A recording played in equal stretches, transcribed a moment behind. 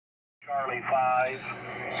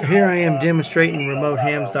So here I am demonstrating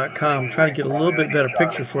remotehams.com, trying to get a little bit better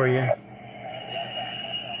picture for you.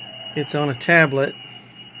 It's on a tablet,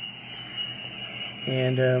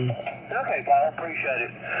 and okay, Paul, appreciate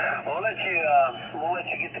it. We'll let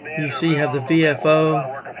you get the manager. You see, you have the VFO,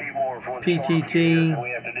 PTT.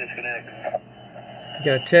 You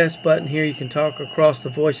got a test button here. You can talk across the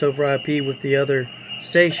voice over IP with the other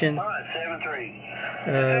station.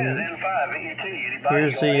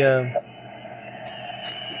 Here's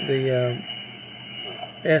the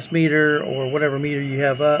S meter or whatever meter you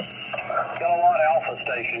have up. Kilowatt Alpha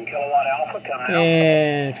station. Kilowatt Alpha coming out.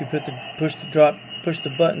 And if you push the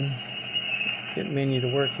button, get menu to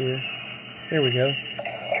work here. Here we go.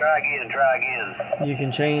 Try again. You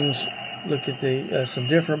can change. Look at the some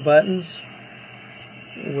different buttons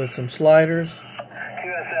with some sliders.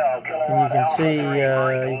 QSL, and you can see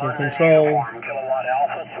you can control Kilowatt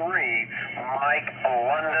Alpha 3, Mike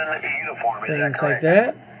London uniform. things like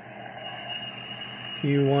that. If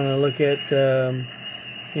you want to look at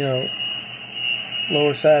you know,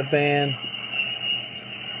 lower sideband,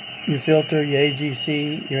 your filter, your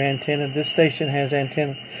AGC, your antenna. This station has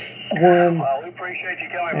antenna 1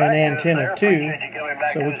 and antenna 2,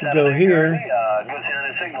 so we could go here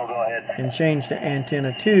and change to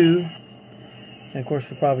antenna 2, and of course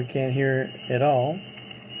we probably can't hear it at all.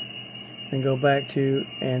 Then go back to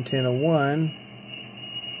antenna 1.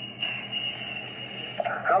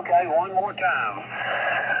 Okay, one more time.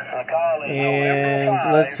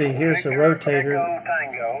 And let's see, here's the rotator.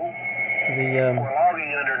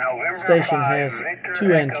 The station has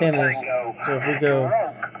 2 antennas, so if we go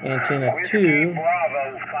antenna 2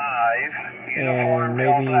 and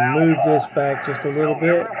maybe move this back just a little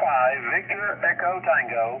bit,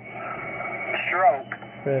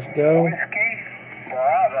 press go,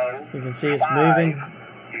 you can see it's moving,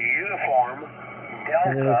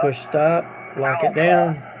 and then we push stop, lock it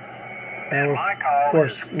down. And we're of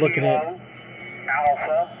course looking at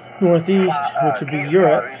northeast, which would be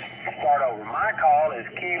Europe.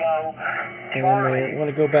 And then we want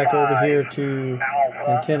to go back over here to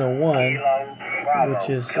antenna 1, which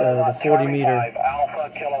is the 40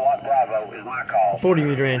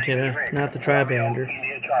 meter antenna, not the tri-bander.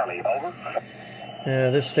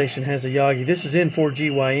 This station has a Yagi. This is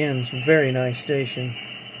N4GYN, it's a very nice station.